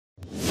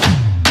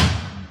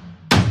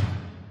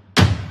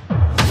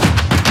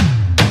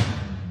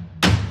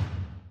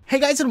Hey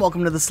guys, and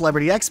welcome to the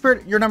Celebrity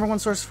Expert, your #1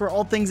 source for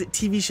all things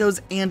TV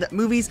shows and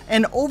movies.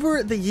 And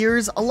over the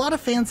years, a lot of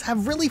fans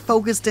have really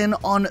focused in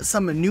on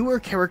some newer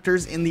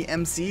characters in the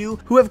MCU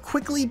who have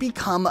quickly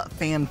become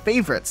fan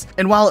favorites.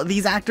 And while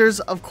these actors,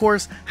 of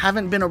course,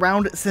 haven't been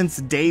around since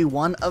day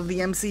one of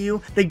the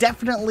MCU, they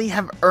definitely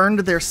have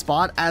earned their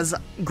spot as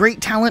great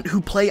talent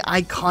who play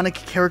iconic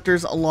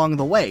characters along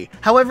the way.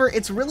 However,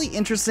 it's really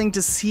interesting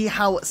to see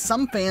how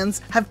some fans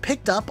have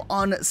picked up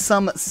on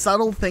some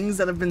subtle things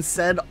that have been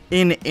said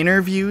in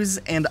interviews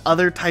and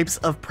other types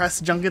of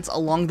press junkets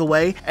along the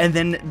way, and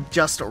then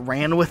just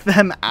ran with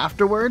them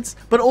afterwards.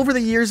 But over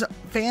the years,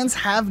 fans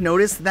have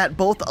noticed that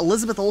both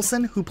Elizabeth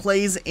Olsen, who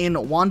plays in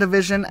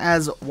WandaVision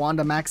as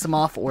Wanda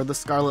Maximoff or the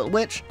Scarlet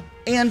Witch,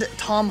 and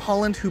Tom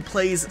Holland, who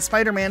plays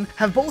Spider-Man,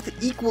 have both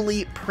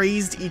equally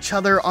praised each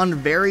other on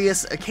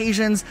various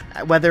occasions,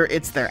 whether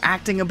it's their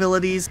acting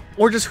abilities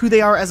or just who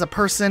they are as a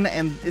person,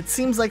 and it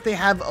seems like they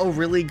have a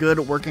really good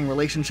working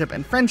relationship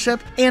and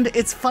friendship. And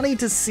it's funny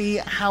to see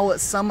how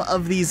some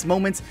of these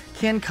moments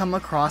can come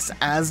across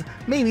as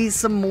maybe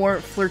some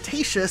more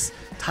flirtatious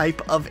type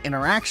of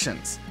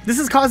interactions. This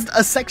has caused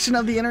a section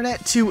of the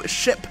internet to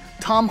ship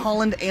Tom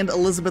Holland and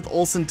Elizabeth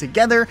Olsen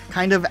together,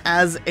 kind of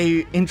as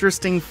a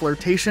interesting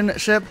flirtation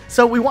ship.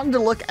 So we wanted to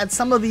look at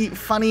some of the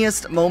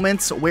funniest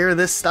moments where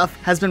this stuff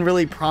has been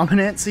really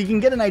prominent, so you can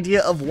get an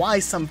idea of why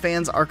some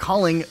fans are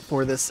calling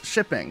for this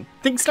shipping.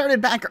 Things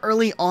started back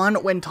early on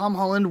when Tom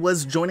Holland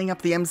was joining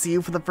up the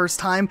MCU for the first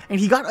time, and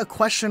he got a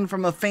question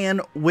from a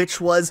fan, which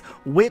was,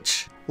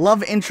 which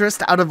love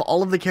interest out of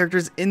all of the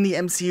characters in the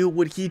MCU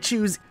would he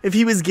choose if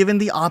he was given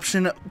the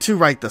option to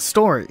write the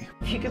story?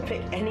 If you could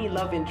pick any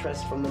love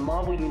interest from the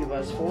Marvel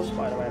Universe for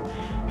Spider-Man,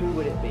 who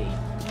would it be?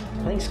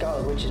 I think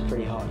Scarlet Witch is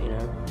pretty hot, you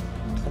know?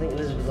 I think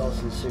Elizabeth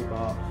Olsen's super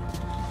hot.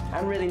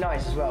 And really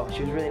nice as well.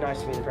 She was really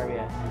nice to me in the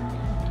premiere.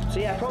 So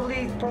yeah,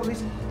 probably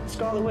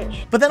Scarlet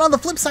Witch. But then on the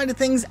flip side of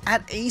things,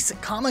 at Ace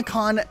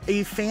Comic-Con,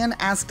 a fan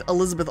asked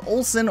Elizabeth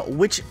Olsen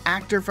which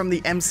actor from the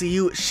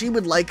MCU she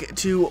would like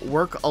to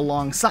work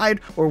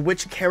alongside, or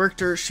which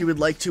character she would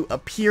like to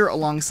appear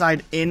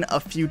alongside in a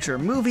future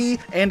movie,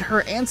 and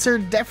her answer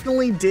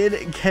definitely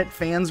did get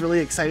fans really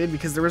excited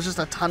because there was just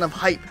a ton of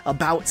hype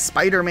about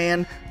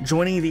Spider-Man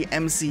joining the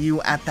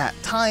MCU at that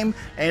time,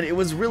 and it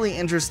was really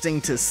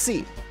interesting to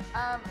see.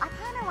 I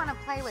kind of want to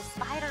play with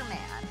Spider-Man.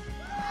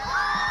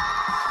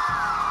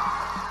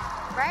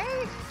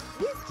 Right?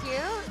 He's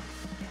cute.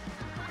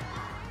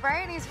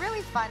 Right? And he's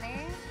really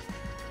funny.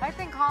 I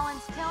think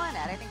Holland's killing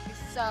it. I think he's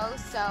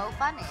so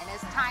funny, and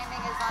his timing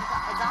is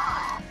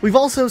on. We've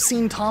also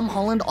seen Tom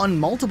Holland on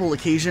multiple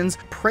occasions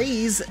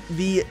praise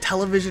the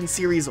television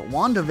series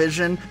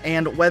WandaVision,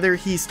 and whether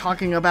he's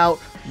talking about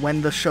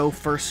when the show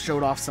first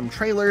showed off some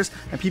trailers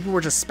and people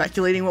were just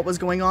speculating what was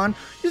going on,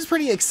 he was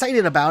pretty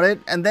excited about it.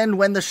 And then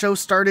when the show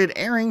started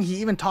airing, he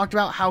even talked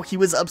about how he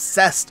was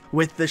obsessed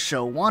with the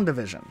show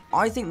WandaVision.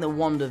 I think the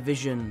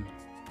WandaVision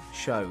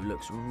show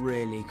looks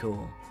really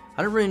cool.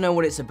 I don't really know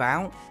what it's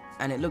about,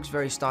 and it looks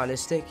very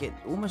stylistic. It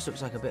almost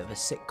looks like a bit of a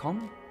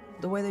sitcom,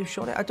 the way they've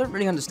shot it. I don't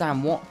really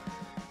understand what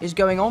is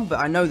going on, but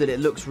I know that it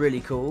looks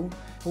really cool.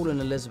 Paul and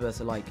Elizabeth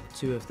are like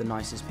two of the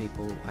nicest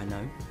people I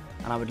know,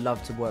 and I would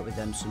love to work with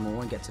them some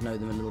more and get to know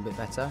them a little bit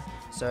better.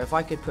 So if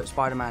I could put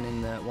Spider-Man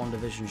in the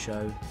WandaVision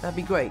show, that'd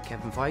be great,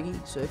 𝗙𝗵𝗁𝗙𝗐.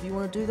 So if you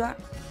want to do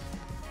that.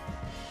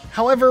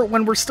 However,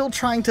 when we're still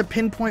trying to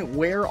pinpoint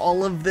where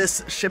all of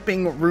this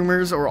shipping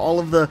rumors or all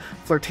of the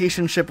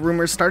flirtation ship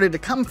rumors started to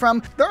come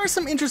from, there are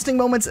some interesting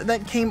moments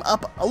that came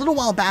up a little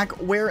while back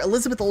where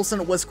Elizabeth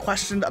Olsen was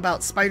questioned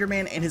about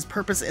Spider-Man and his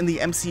purpose in the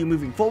MCU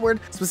moving forward,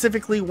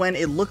 specifically when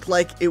it looked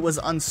like it was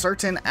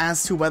uncertain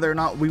as to whether or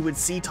not we would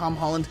see Tom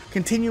Holland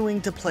continuing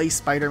to play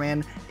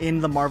Spider-Man in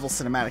the Marvel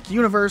Cinematic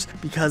Universe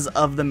because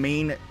of the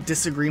main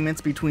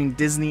disagreements between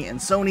Disney and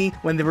Sony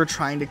when they were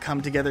trying to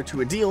come together to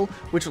a deal,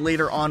 which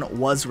later on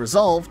was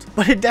resolved.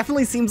 But it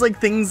definitely seems like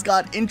things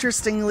got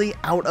interestingly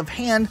out of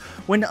hand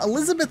when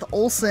Elizabeth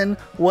Olsen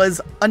was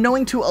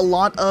unknowing to a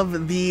lot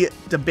of the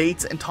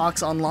debates and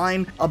talks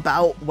online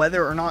about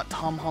whether or not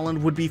Tom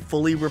Holland would be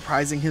fully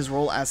reprising his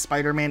role as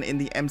Spider-Man in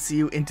the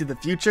MCU into the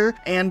future.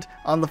 And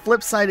on the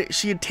flip side,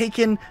 she had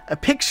taken a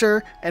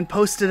picture and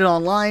posted it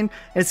online,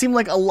 and it seemed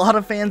like a lot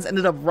of fans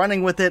ended up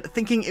running with it,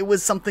 thinking it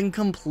was something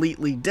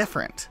completely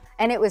different.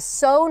 And it was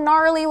so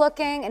gnarly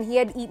looking, and he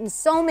had eaten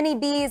so many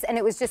bees, and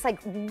it was just like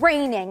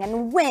raining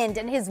and wind,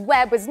 and his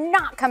web was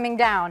not coming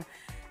down.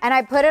 And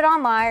I put it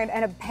online,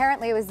 and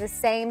apparently it was the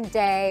same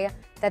day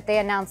that they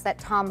announced that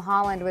Tom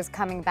Holland was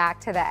coming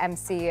back to the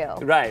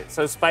MCU. Right,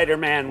 so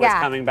Spider-Man was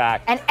coming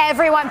back. And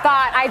everyone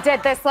thought I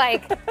did this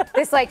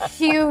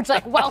huge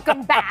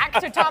welcome back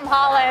to Tom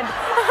Holland.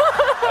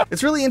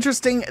 It's really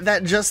interesting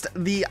that just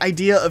the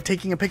idea of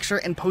taking a picture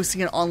and posting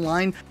it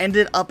online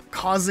ended up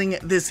causing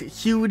this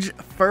huge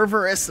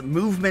fervorous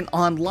movement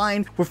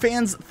online where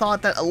fans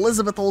thought that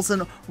Elizabeth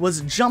Olsen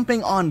was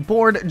jumping on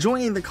board,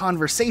 joining the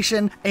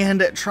conversation,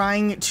 and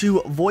trying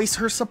to voice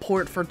her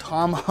support for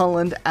Tom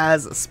Holland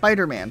as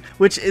Spider-Man. Spider-Man,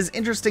 which is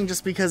interesting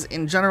just because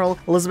in general,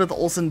 Elizabeth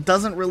Olsen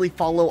doesn't really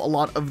follow a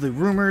lot of the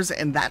rumors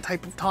and that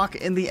type of talk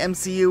in the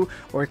MCU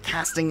or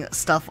casting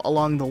stuff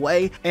along the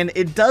way, and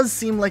it does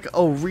seem like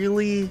a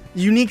really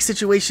unique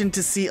situation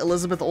to see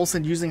Elizabeth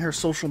Olsen using her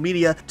social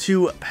media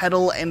to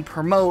peddle and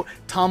promote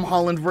Tom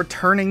Holland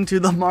returning to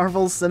the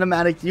Marvel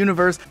Cinematic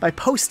Universe by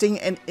posting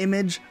an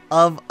image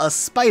of a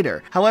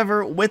spider.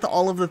 However, with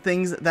all of the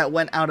things that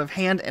went out of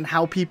hand and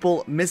how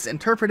people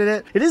misinterpreted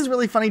it, it is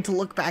really funny to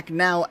look back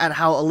now at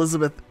how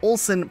Elizabeth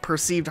Olsen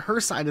perceived her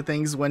side of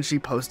things when she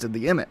posted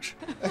the image.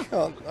 I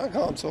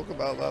can't talk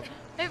about that.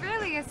 It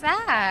really is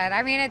sad.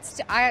 I mean,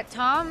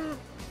 Tom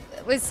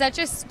was such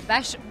a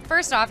special,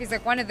 first off, he's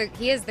like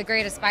he is the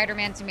greatest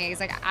Spider-Man to me.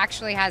 He's like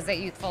actually has that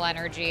youthful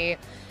energy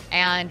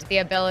and the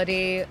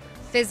ability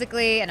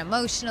physically and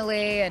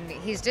emotionally, and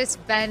he's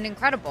just been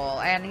incredible,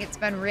 and it's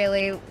been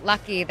really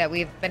lucky that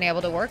we've been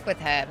able to work with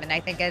him, and I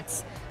think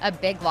it's a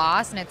big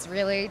loss and it's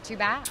really too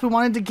bad. We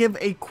wanted to give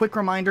a quick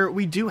reminder,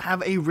 we do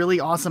have a really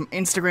awesome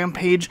Instagram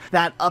page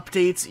that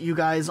updates you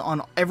guys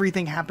on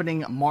everything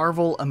happening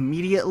Marvel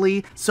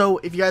immediately, so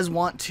if you guys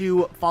want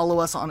to follow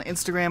us on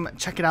Instagram,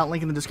 check it out,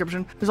 link in the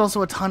description. There's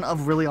also a ton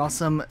of really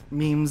awesome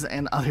memes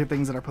and other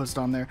things that are posted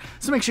on there,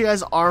 so make sure you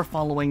guys are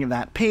following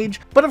that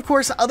page. But of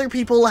course, other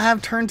people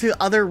have turned to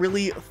other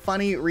really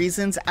funny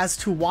reasons as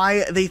to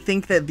why they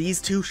think that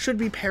these two should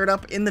be paired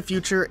up in the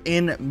future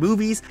in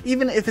movies,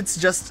 even if it's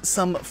just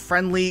some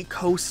friendly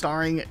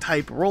co-starring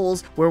type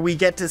roles where we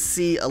get to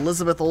see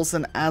Elizabeth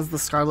Olsen as the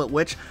Scarlet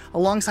Witch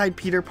alongside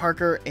Peter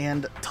Parker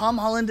and Tom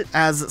Holland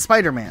as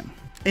Spider-Man.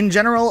 In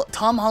general,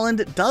 Tom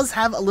Holland does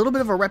have a little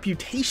bit of a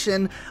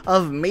reputation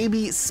of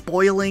maybe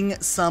spoiling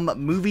some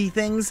movie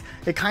things.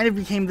 It kind of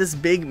became this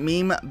big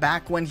meme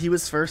back when he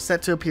was first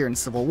set to appear in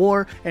Civil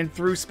War and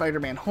through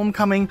Spider-Man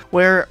Homecoming,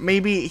 where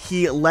maybe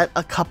he let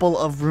a couple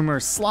of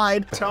rumors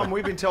slide. Tom,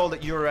 we've been told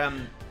that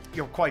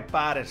you're quite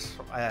bad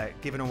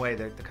at giving away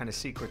the kind of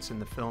secrets in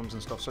the films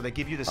and stuff, so they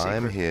give you the secret.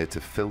 I'm here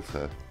to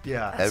filter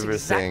That's everything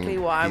exactly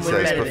why I'm he with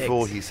says Benedict.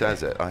 before he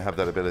says it. I have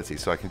that ability,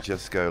 so I can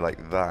just go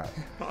like that.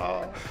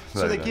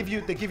 So they give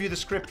you the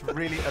script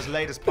really as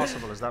late as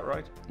possible, is that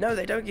right? No,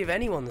 they don't give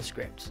anyone the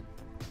script.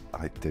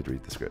 I did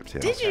read the script,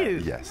 yeah. Did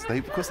you? Yes.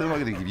 Of course, they're not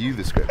going to give you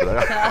the script.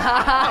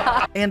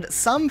 And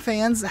some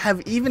fans have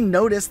even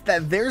noticed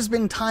that there's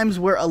been times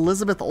where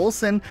Elizabeth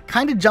Olsen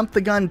kind of jumped the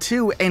gun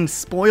too and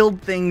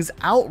spoiled things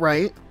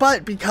outright,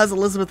 but because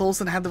Elizabeth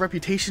Olsen had the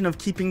reputation of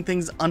keeping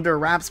things under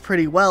wraps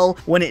pretty well,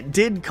 when it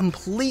did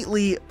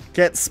completely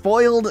get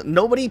spoiled,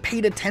 nobody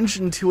paid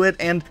attention to it,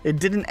 and it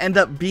didn't end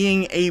up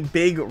being a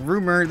big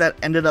rumor that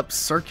ended up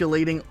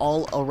circulating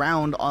all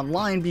around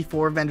online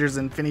before Avengers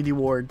Infinity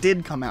War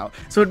did come out.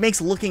 So it makes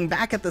looking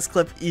back at this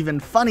clip even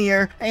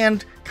funnier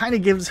and kind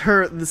of gives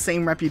her the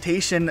same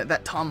reputation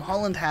that Tom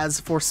Holland has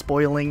for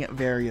spoiling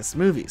various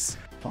movies.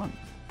 Fun.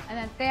 And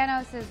then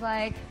Thanos is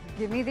like,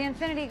 give me the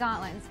Infinity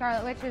Gauntlet, and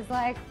Scarlet Witch is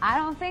like, I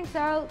don't think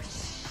so.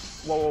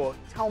 Whoa, whoa, whoa.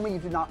 Tell me you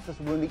did not just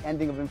ruin the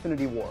ending of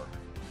Infinity War.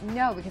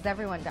 No, because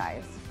everyone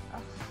dies.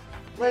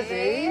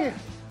 Lizzie!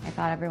 I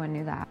thought everyone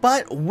knew that.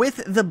 But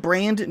with the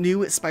brand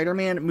new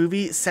Spider-Man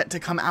movie set to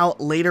come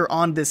out later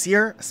on this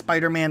year,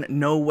 Spider-Man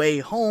No Way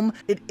Home,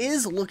 it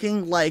is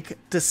looking like,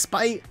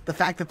 despite the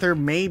fact that there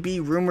may be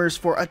rumors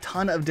for a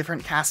ton of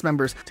different cast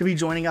members to be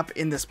joining up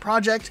in this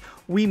project,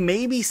 we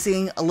may be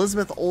seeing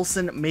Elizabeth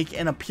Olsen make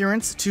an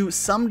appearance to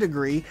some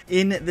degree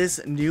in this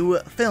new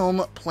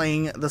film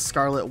playing the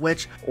Scarlet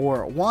Witch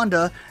or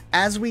Wanda,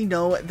 as we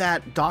know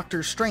that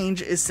Doctor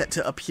Strange is set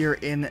to appear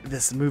in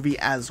this movie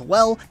as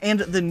well,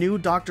 and the new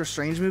Doctor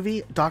Strange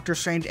movie, Doctor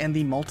Strange and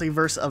the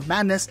Multiverse of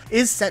Madness,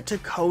 is set to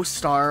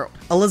co-star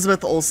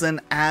Elizabeth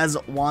Olsen as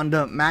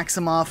Wanda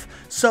Maximoff,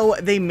 so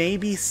they may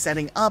be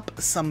setting up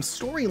some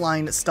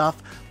storyline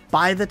stuff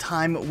by the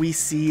time we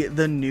see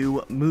the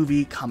new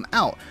movie come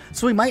out.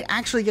 So we might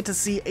actually get to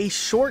see a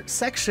short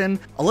section,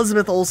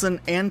 Elizabeth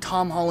Olsen and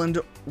Tom Holland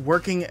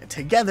working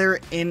together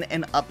in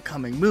an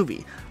upcoming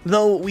movie.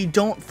 Though we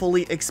don't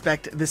fully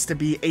expect this to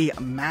be a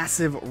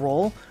massive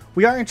role,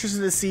 we are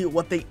interested to see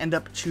what they end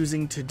up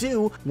choosing to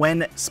do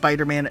when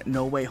Spider-Man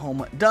No Way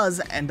Home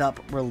does end up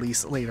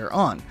released later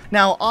on.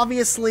 Now,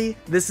 obviously,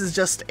 this is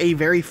just a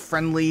very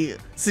friendly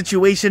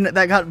situation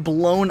that got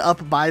blown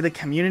up by the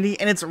community,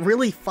 and it's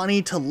really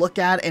funny to look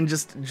at and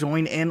just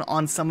join in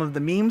on some of the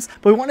memes.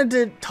 But we wanted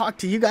to talk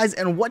to you guys,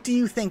 and what do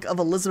you think of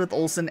Elizabeth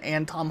Olsen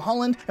and Tom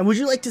Holland? And would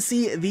you like to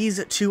see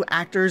these two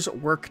actors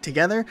work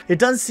together? It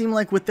does seem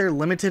like with their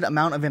limited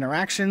amount of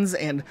interactions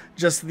and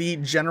just the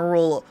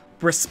general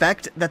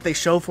respect that they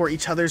show for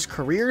each other's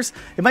careers,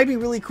 it might be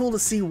really cool to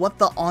see what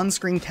the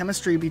on-screen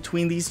chemistry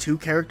between these two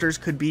characters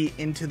could be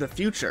into the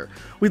future.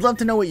 We'd love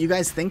to know what you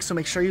guys think, so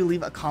make sure you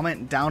leave a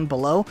comment down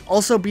below.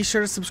 Also, be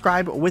sure to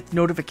subscribe with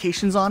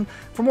notifications on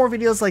for more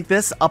videos like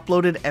this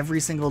uploaded every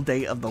single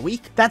day of the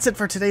week. That's it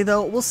for today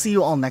though. We'll see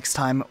you all next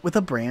time with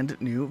a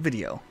brand new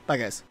video. Bye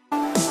guys.